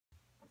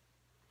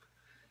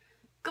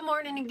Good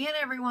morning again,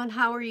 everyone.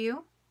 How are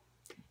you?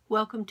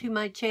 Welcome to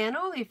my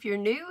channel. If you're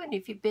new and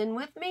if you've been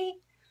with me,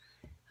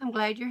 I'm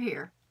glad you're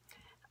here.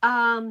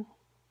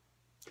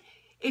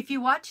 If you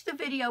watched the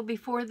video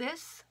before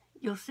this,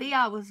 you'll see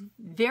I was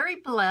very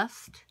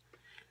blessed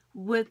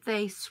with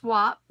a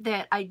swap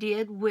that I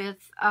did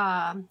with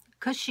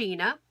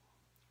Kashina.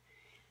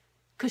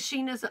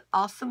 Kashina's an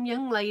awesome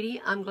young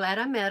lady. I'm glad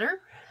I met her.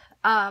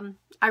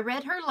 I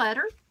read her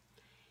letter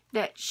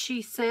that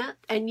she sent,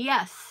 and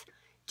yes,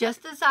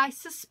 just as I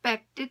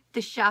suspected, the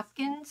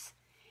Shopkins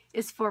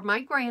is for my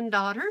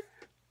granddaughter,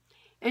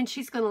 and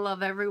she's going to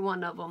love every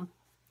one of them.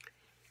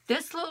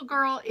 This little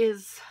girl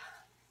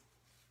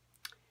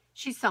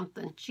she's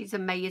something. She's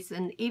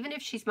amazing. Even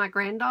if she's my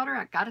granddaughter,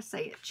 I got to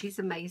say it, she's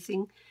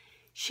amazing.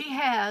 She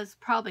has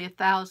probably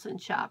 1,000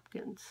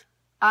 Shopkins.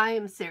 I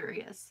am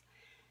serious.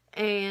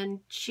 And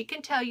she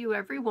can tell you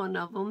every one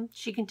of them.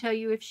 She can tell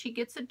you if she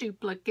gets a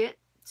duplicate.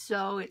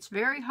 So it's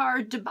very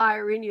hard to buy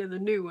her any of the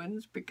new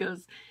ones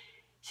because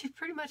she's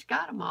pretty much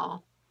got them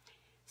all.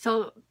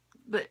 So,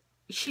 but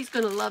she's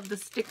going to love the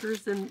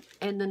stickers and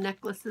the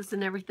necklaces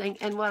and everything.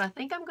 And what I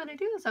think I'm going to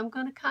do is I'm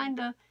going to kind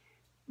of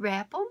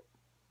wrap them.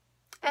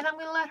 And I'm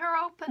going to let her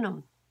open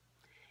them.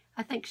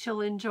 I think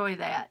she'll enjoy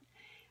that.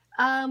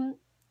 In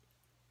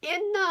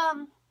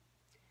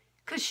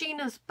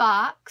Kashina's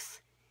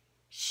box,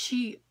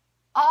 she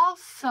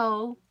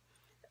also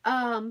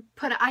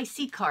put an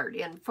IC card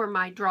in for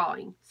my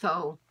drawing.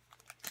 So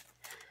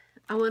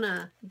I want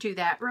to do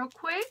that real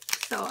quick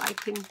so I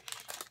can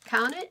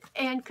count it.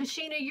 And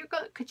Kashina,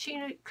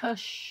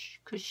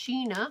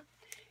 Kashina,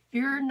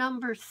 you're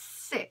number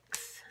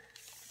 6.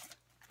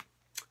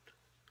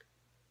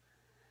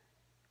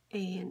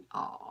 And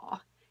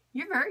aw,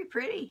 you're very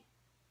pretty.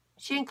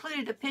 She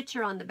included a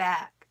picture on the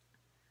back.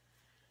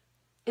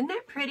 Isn't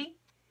that pretty?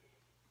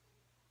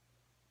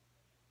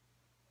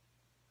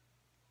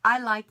 I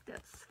like this.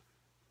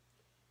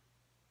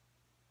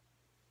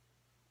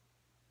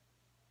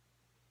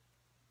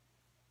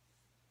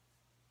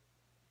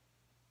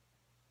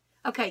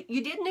 Okay,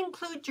 you didn't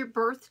include your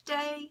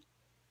birthday.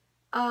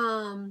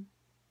 Or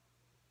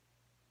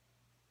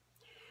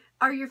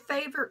your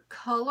favorite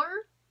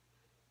color,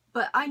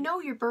 but I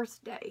know your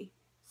birthday,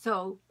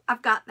 so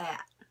I've got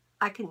that.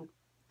 I can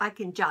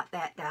jot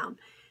that down.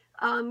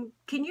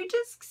 Can you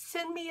just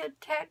send me a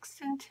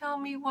text and tell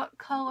me what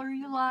color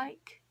you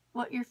like,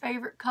 what your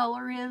favorite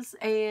color is?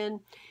 And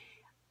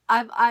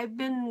I've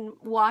been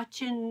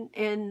watching,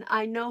 and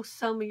I know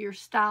some of your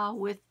style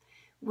with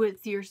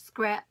your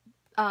scrap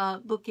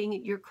looking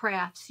at your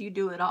crafts. You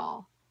do it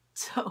all.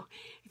 So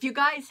if you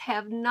guys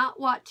have not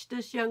watched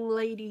this young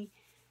lady,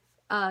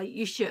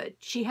 you should.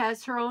 She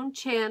has her own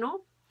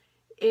channel.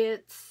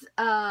 It's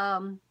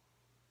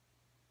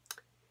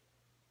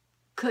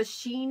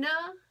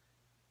Kashina.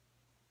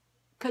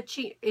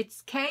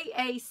 It's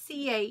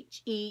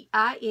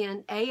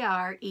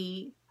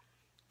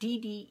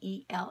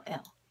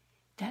Kachinarreddell.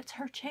 That's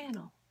her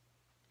channel.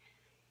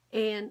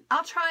 And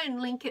I'll try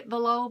and link it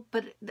below,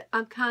 but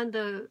I'm kind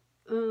of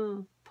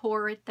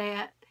poor at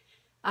that.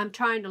 I'm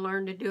trying to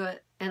learn to do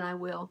it, and I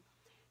will.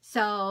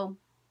 So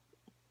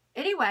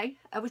anyway,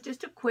 that was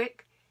just a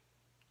quick.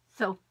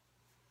 So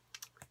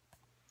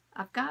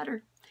I've got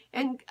her.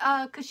 And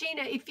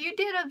Kashina, if you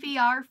did a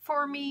VR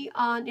for me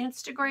on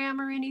Instagram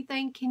or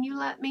anything, can you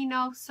let me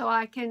know so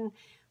I can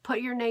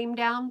put your name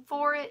down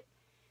for it?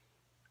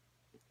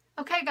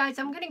 Okay, guys,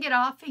 I'm going to get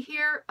off of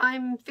here.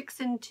 I'm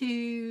fixing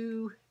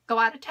to go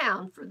out of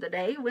town for the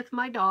day with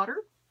my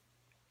daughter.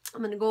 I'm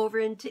going to go over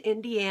into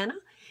Indiana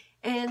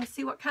and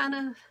see what kind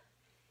of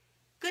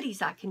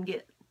goodies I can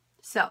get.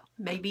 So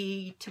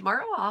maybe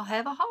tomorrow I'll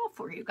have a haul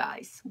for you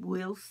guys.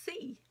 We'll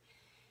see.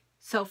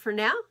 So for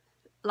now,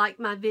 like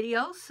my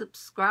videos,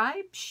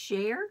 subscribe,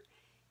 share,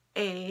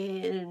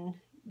 and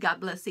God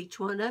bless each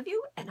one of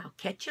you, and I'll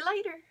catch you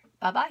later.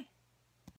 Bye-bye.